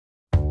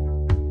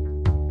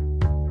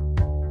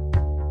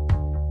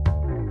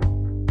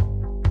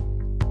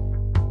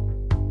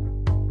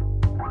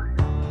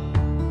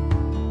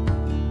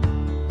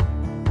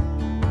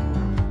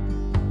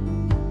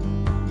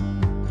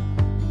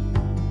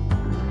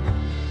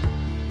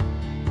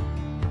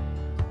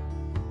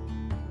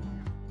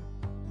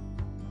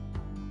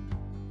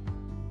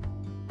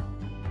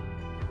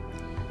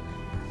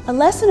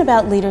A lesson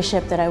about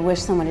leadership that I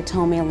wish someone had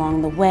told me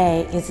along the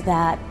way is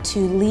that to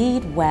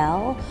lead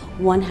well,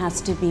 one has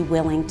to be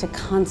willing to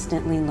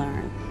constantly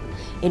learn.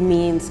 It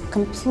means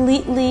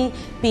completely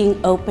being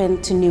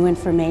open to new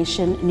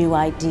information, new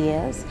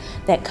ideas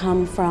that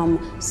come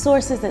from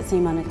sources that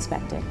seem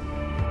unexpected.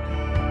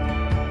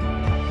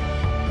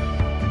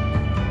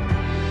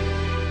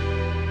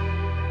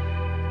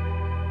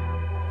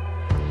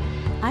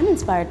 I'm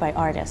inspired by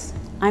artists.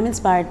 I'm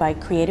inspired by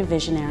creative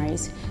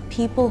visionaries,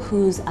 people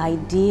whose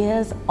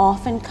ideas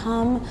often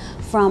come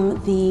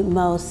from the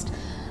most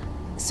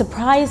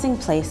surprising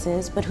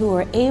places, but who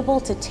are able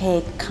to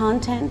take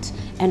content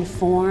and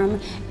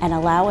form and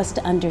allow us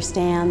to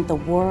understand the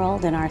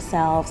world and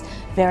ourselves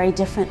very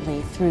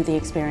differently through the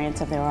experience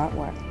of their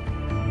artwork.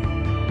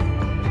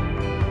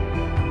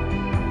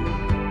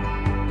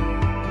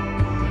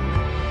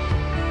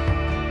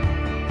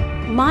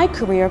 My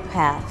career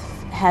path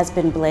has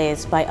been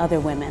blazed by other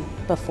women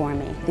before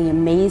me. The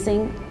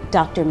amazing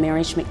Dr.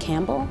 Mary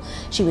Schmidt-Campbell.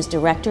 She was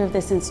director of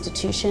this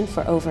institution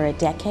for over a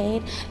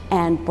decade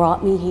and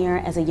brought me here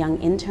as a young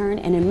intern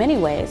and in many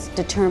ways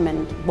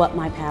determined what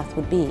my path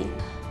would be.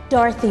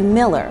 Dorothy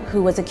Miller,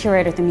 who was a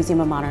curator at the Museum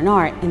of Modern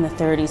Art in the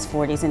 30s,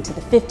 40s, into the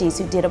 50s,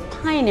 who did a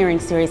pioneering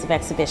series of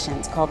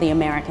exhibitions called the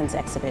Americans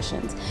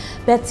Exhibitions.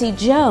 Betsy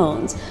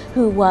Jones,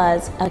 who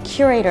was a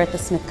curator at the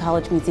Smith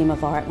College Museum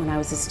of Art when I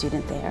was a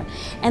student there.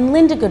 And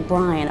Linda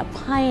Goodbryan, a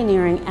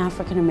pioneering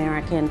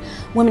African-American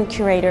woman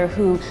curator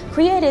who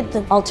created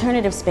the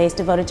alternative space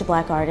devoted to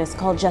black artists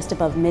called Just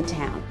Above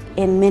Midtown.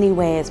 In many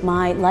ways,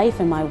 my life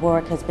and my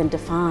work has been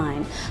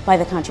defined by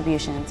the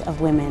contributions of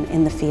women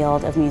in the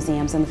field of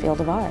museums and the field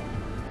of art.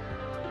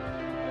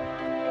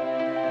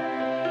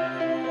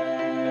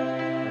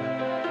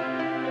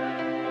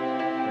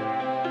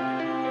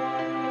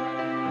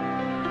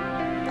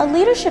 A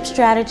leadership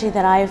strategy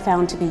that I have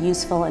found to be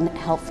useful and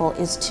helpful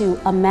is to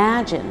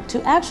imagine,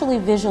 to actually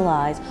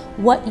visualize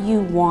what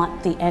you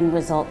want the end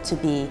result to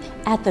be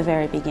at the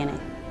very beginning.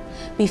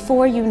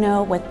 Before you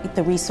know what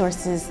the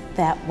resources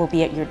that will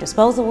be at your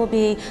disposal will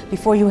be,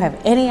 before you have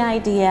any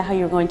idea how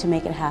you're going to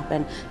make it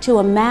happen, to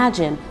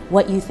imagine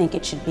what you think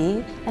it should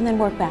be and then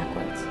work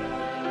backwards.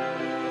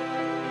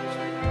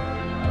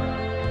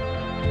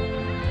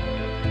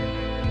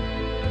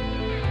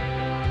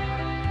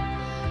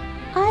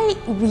 I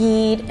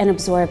read and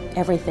absorb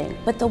everything,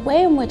 but the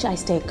way in which I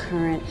stay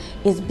current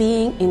is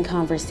being in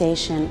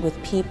conversation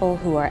with people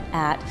who are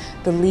at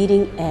the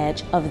leading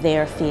edge of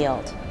their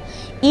field.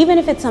 Even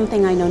if it's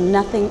something I know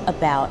nothing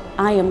about,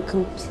 I am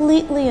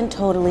completely and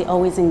totally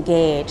always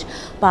engaged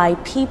by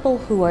people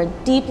who are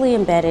deeply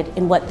embedded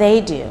in what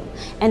they do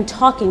and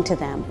talking to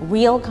them,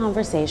 real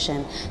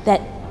conversation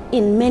that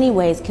in many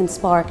ways can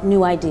spark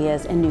new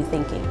ideas and new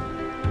thinking.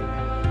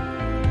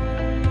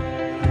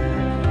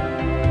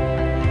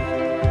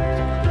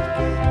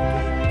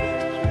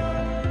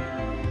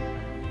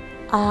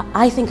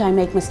 I think I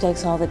make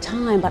mistakes all the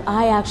time, but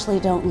I actually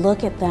don't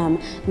look at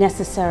them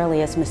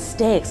necessarily as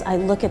mistakes. I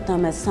look at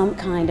them as some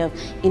kind of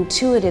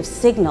intuitive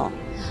signal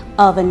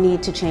of a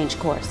need to change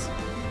course.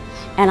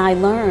 And I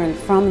learn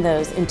from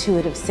those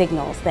intuitive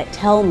signals that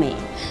tell me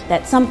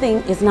that something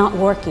is not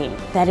working,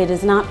 that it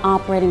is not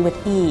operating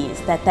with ease,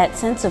 that that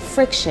sense of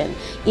friction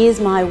is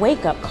my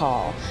wake-up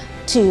call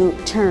to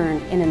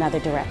turn in another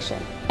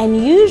direction.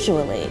 And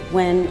usually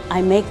when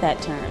I make that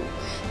turn,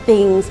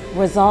 things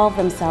resolve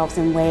themselves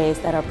in ways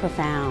that are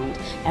profound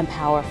and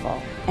powerful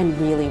and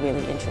really,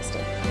 really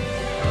interesting.